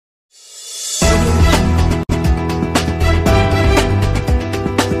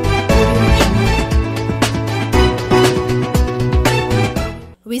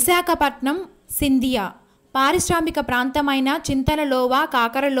విశాఖపట్నం సింధియా పారిశ్రామిక ప్రాంతమైన చింతలలోవ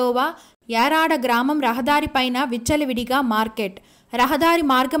కాకరలోవ యారాడ గ్రామం రహదారిపైన విచ్చలవిడిగా మార్కెట్. రహదారి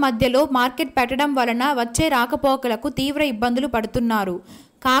మార్గ మధ్యలో మార్కెట్ పెట్టడం వలన వచ్చే రాకపోకలకు తీవ్ర ఇబ్బందులు పడుతున్నారు.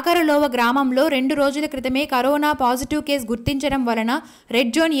 కాకరలోవ గ్రామంలో 2 రోజుల క్రితమే కరోనా పాజిటివ్ కేసు గుర్తించడం వలన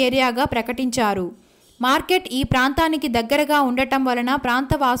రెడ్ జోన్ ఏరియాగా ప్రకటించారు. మార్కెట్ ఈ ప్రాంతానికి దగ్గరగా ఉండటం వలన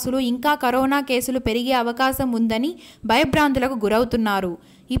ప్రాంతవాసులు ఇంకా కరోనా కేసులు పెరిగే అవకాశం ఉందని భయభ్రాంతులకు గురవుతున్నారు.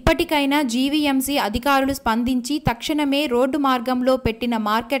 ఇప్పటికైనా జీవీఎంసీ అధికారులు స్పందించి తక్షణమే రోడ్డు మార్గంలో పెట్టిన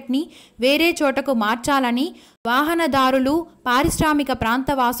మార్కెట్ని వేరే చోటకు మార్చాలని వాహనదారులు, పారిశ్రామిక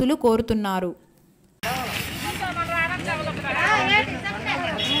ప్రాంతవాసులు కోరుతున్నారు.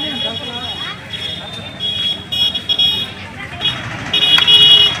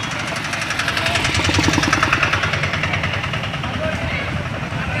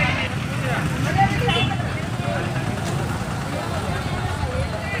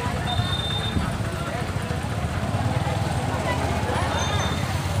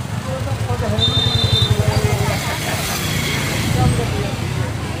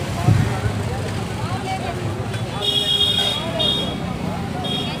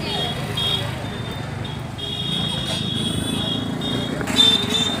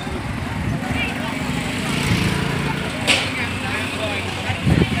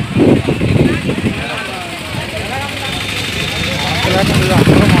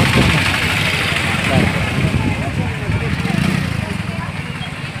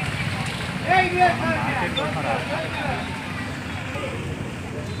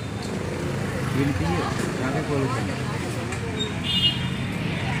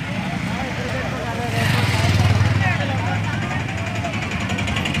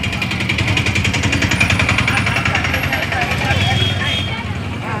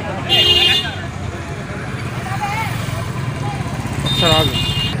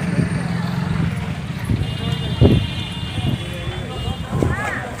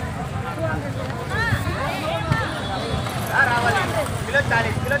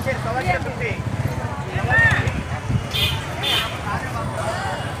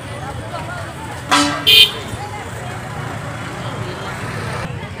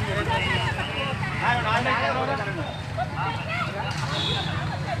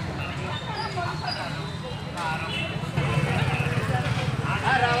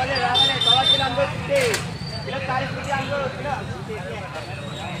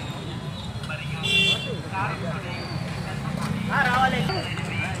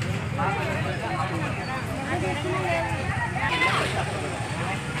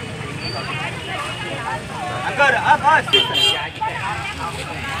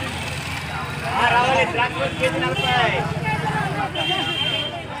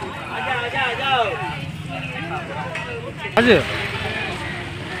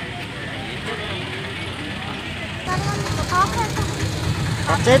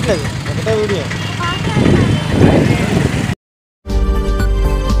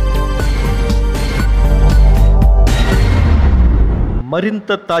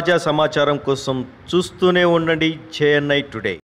 మరింత తాజా సమాచారం కోసం చూస్తూనే ఉండండి JNI టుడే.